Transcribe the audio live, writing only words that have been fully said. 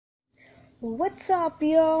What's up,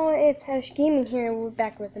 y'all? It's Hash Gaming here. We're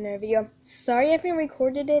back with another video. Sorry I haven't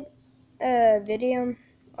recorded video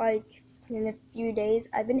like in a few days.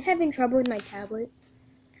 I've been having trouble with my tablet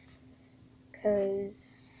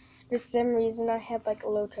because for some reason I have like a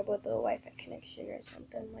little trouble with the Wi-Fi connection or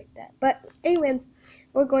something like that. But anyway,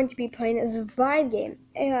 we're going to be playing a Survive game.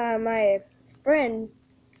 My friend,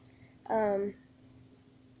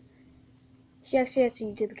 she actually has a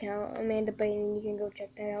YouTube account, Amanda Bain. You can go check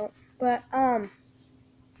that out. But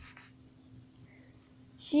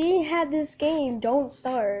she had this game, Don't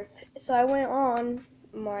Starve. So I went on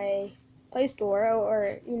my Play Store,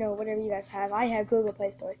 or whatever you guys have. I have Google Play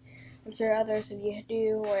Store. I'm sure others of you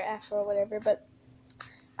do, or App Store, or whatever. But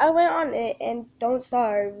I went on it, and Don't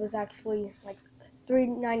Starve was actually like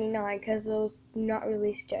 $3.99 because it was not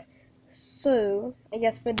released yet. So I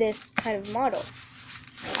guess for this kind of model,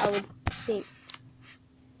 I would think.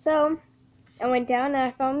 So I went down and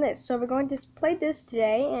I found this. So we're going to play this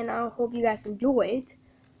today, and I hope you guys enjoy it.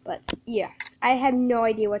 But yeah, I have no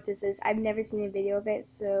idea what this is. I've never seen a video of it,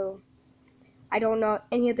 so I don't know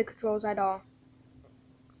any of the controls at all.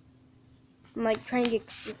 I'm like trying to get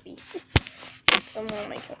goofy. Someone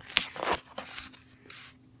like it.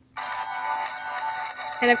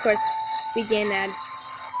 And of course, we get mad.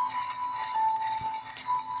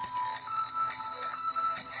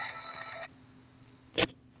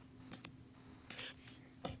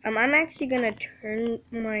 I'm actually gonna turn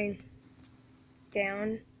mine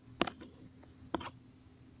down.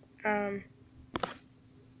 I'm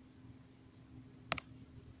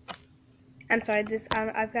sorry. This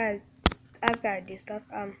I've got to do stuff.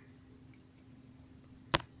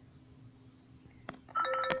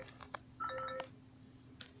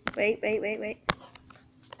 Wait.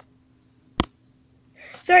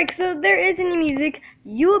 Sorry, so there isn't any music.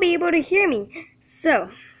 You will be able to hear me.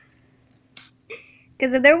 So,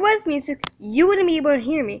 because if there was music, you wouldn't be able to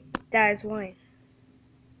hear me. That is why.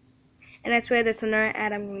 And I swear there's another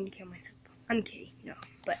ad, I'm going to kill myself. I'm kidding, no.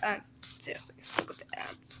 But seriously, look at the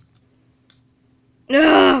ads.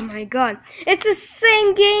 Oh my god. It's the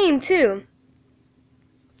same game, too.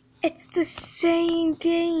 It's the same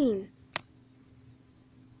game.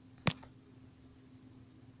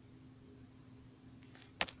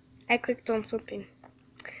 I clicked on something.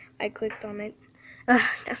 I clicked on it. Now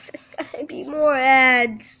there's gotta be more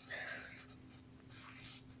ads.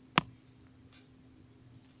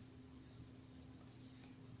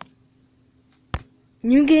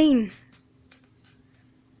 New game.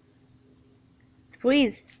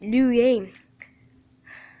 Please, new game.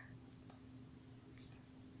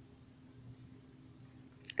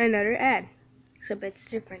 Another ad. Except it's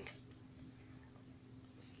different.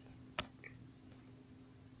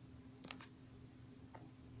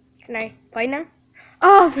 Can I play now?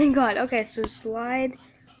 Oh, thank God. Okay, so slide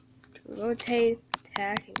to rotate,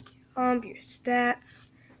 attack, and comp your stats.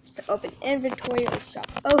 Just to open inventory or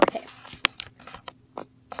shop. Okay.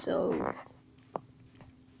 So,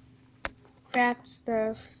 craft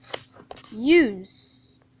stuff.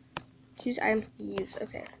 Use. Choose items to use.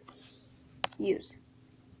 Okay. Use.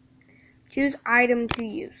 Choose item to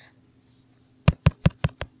use.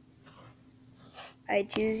 I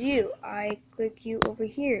choose you. I click you over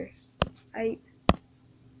here. I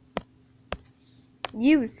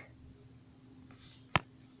use.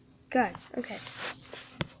 God. Okay.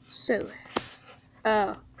 So,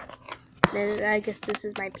 then I guess this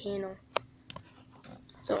is my panel.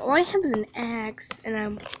 So all I have is an axe, and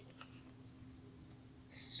I'm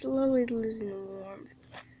slowly losing warmth.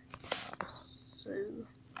 So,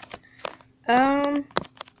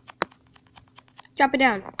 drop it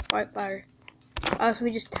down. White fire. Oh, so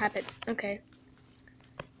we just tap it. Okay.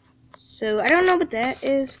 So I don't know what that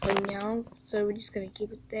is for now. So we're just gonna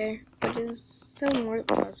keep it there. But there's some white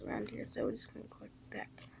flowers around here, so we're just gonna click that.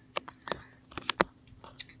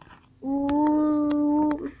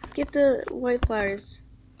 Ooh, get the white flowers.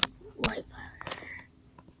 White flower.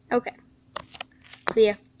 Okay. So we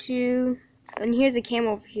have two, and here's a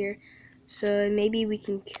camel over here. So maybe we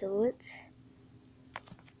can kill it.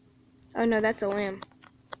 Oh no, that's a lamb.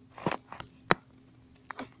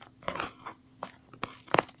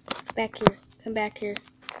 Back here. Come back here.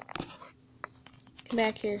 Come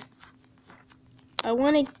back here. I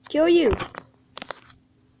want to kill you.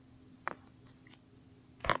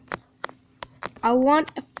 I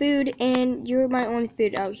want food, and you're my only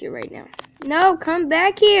food out here right now. No, come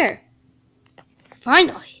back here.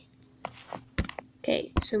 Finally.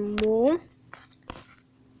 Okay, some wool.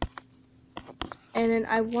 And then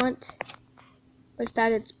I want... What's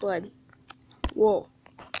that? It's blood. Wool.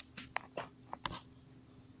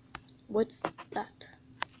 What's that?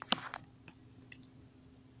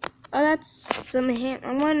 Oh, that's some ham.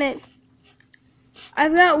 I want it.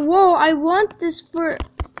 I've got wool. I want this for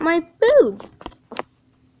my food.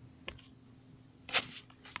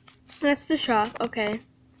 That's the shop. Okay.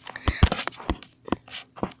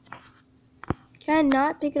 Can I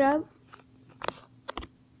not pick it up?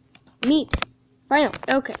 Meat. Finally.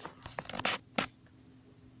 Okay.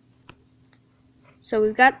 So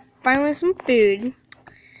we've got finally some food.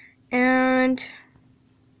 And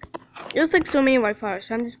there's like so many white flowers.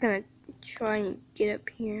 So I'm just gonna try and get up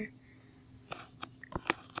here.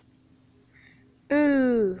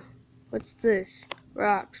 Ooh. What's this?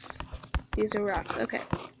 Rocks. These are rocks. Okay.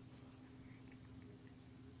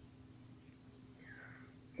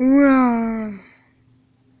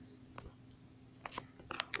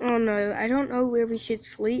 Oh no, I don't know where we should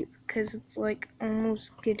sleep because it's like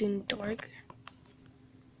almost getting dark.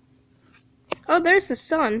 Oh, there's the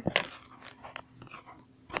sun.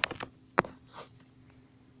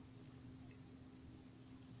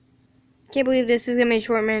 Can't believe this is gonna be a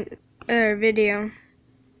short video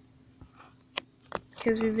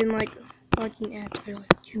because we've been like watching ads for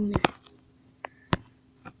like 2 minutes.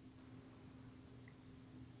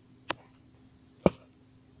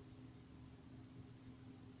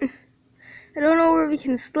 I don't know where we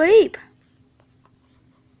can sleep.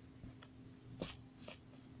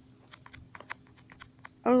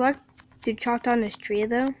 I would like to chop down this tree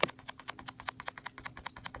though.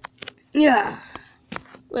 Yeah.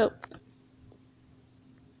 Well.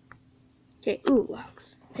 Okay, ooh,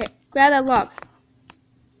 logs. Okay, grab that log.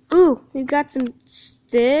 Ooh, we got some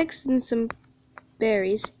sticks and some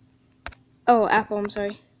berries. Oh, apple, I'm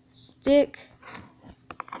sorry. Stick.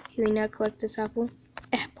 Can we now collect this apple?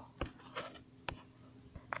 Apple.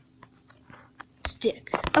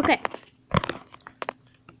 Stick. Okay.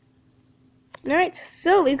 Alright,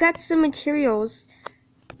 so we've got some materials.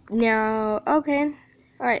 Now, okay.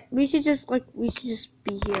 Alright, we should just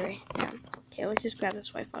be here right now. Okay, let's just grab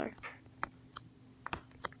this white flower.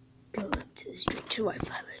 Go up to the street to white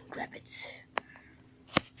flower and grab it.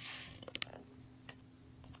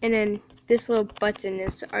 And then this little button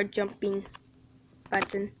is our jumping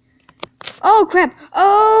button. Oh crap!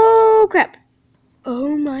 Oh crap!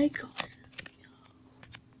 Oh my god.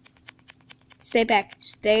 Stay back.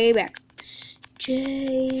 Stay back.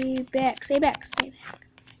 Stay back. Stay back. Stay back.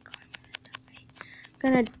 Oh my god, I'm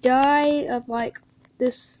gonna die of like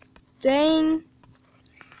this thing.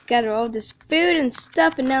 Gather all this food and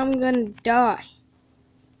stuff, and now I'm gonna die.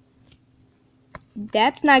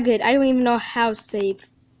 That's not good. I don't even know how to save.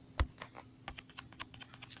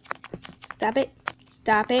 Stop it.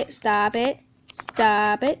 Stop it. Stop it.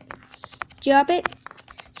 Stop it. Stop it.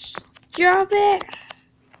 Stop it.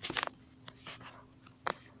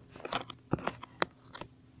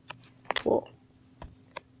 Whoa.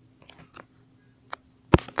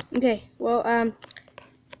 Okay, well,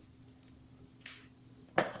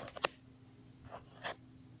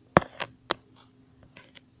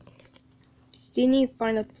 still need to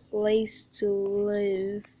find a place to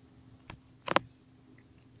live.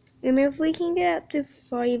 And if we can get up to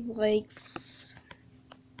 5 likes,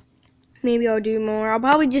 maybe I'll do more. I'll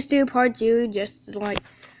probably just do part 2 just to like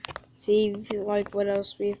see like what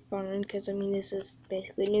else we found, because I mean this is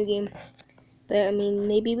basically a new game. But I mean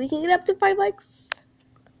maybe we can get up to 5 likes.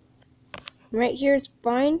 Right here is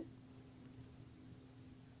fine.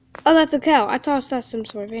 Oh, that's a cow. I thought that's some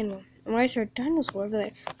sort of animal. And why is there a dinosaur over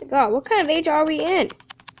there? Oh my god, what kind of age are we in?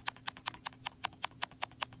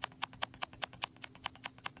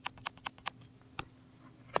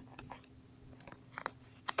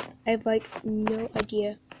 I have like no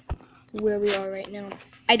idea where we are right now.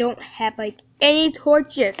 I don't have like any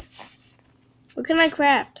torches. What can I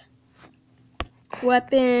craft?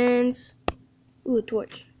 Weapons. Ooh, a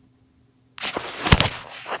torch.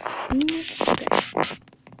 Okay.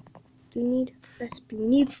 Do we need recipe? We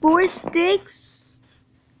need 4 sticks.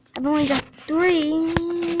 I've only got 3.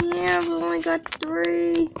 Yeah, I've only got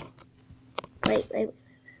 3. Wait.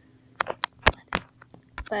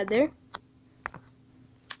 Leather.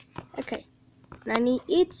 Okay. And I need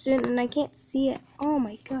eat soon, and I can't see it. Oh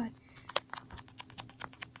my god.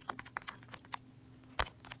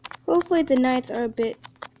 Hopefully the nights are a bit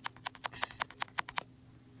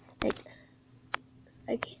like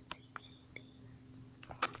I can't see anything.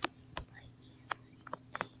 I can't see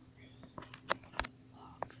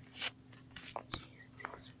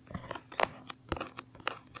anything.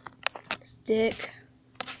 Stick.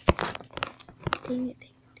 Dang it.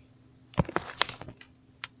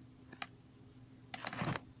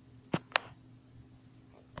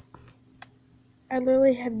 I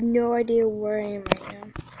literally have no idea where I am right now.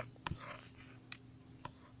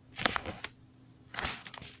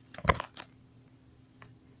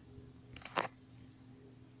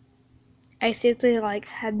 I seriously like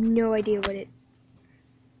have no idea what it.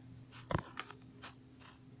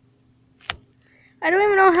 I don't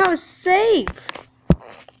even know how to save.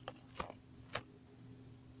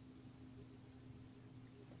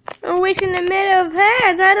 I'm wasting a minute of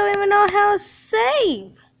ads. I don't even know how to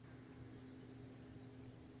save.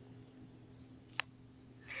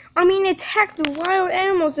 I mean, attack the wild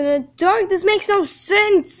animals in the dark. This makes no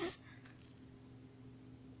sense.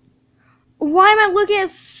 Why am I looking at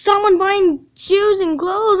someone buying shoes and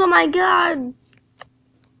clothes? Oh my god.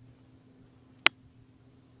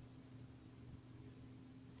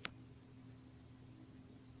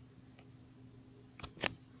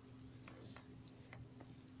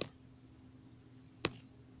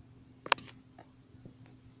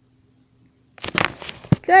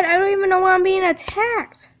 God, I don't even know why I'm being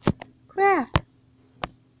attacked. Craft.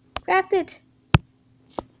 Craft it.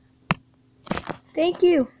 Thank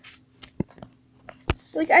you.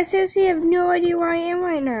 Like, I seriously have no idea where I am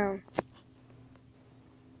right now.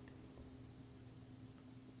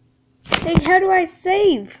 Like, how do I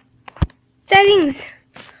save? Settings.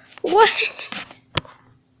 What?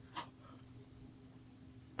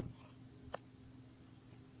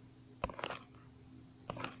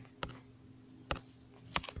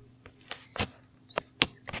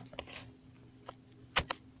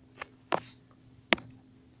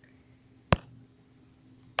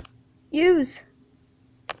 Use.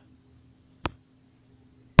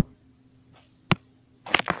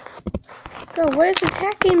 God, what is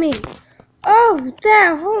attacking me? Oh,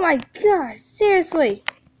 that. Oh my god. Seriously.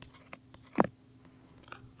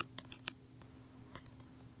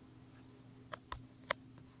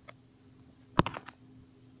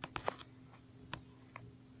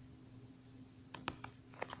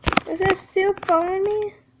 Is that still following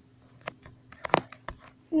me?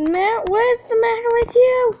 Matt, what is the matter with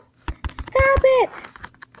you? Stop it!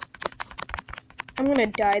 I'm gonna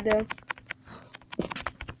die though.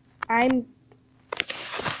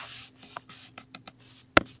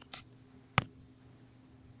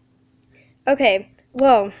 Okay,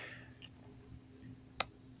 well.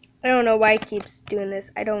 I don't know why it keeps doing this.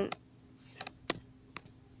 I don't.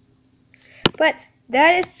 But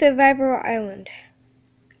that is Survivor Island.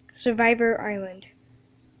 Survivor Island.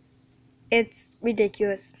 It's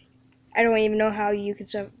ridiculous. I don't even know how you can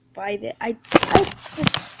survive it.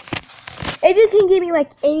 If you can give me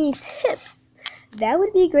like any tips, that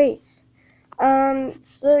would be great.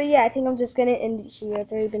 So yeah, I think I'm just gonna end it here.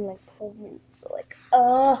 It's already been like 12 minutes. So like,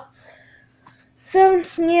 so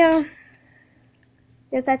yeah.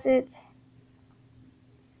 Guess that's it.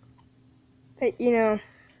 But you know,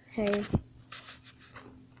 hey.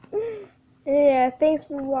 Yeah, thanks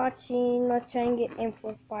for watching. Let's try and get in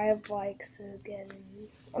for 5 likes again.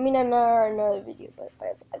 I mean, another video, but 5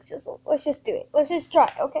 likes. Let's just do it. Let's just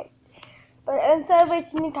try, okay? But instead of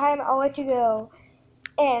wasting your time, I'll let you go.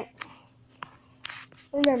 And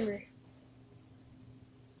remember,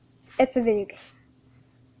 it's a video game.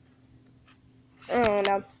 I don't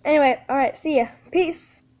know. Anyway, alright, see ya.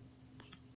 Peace.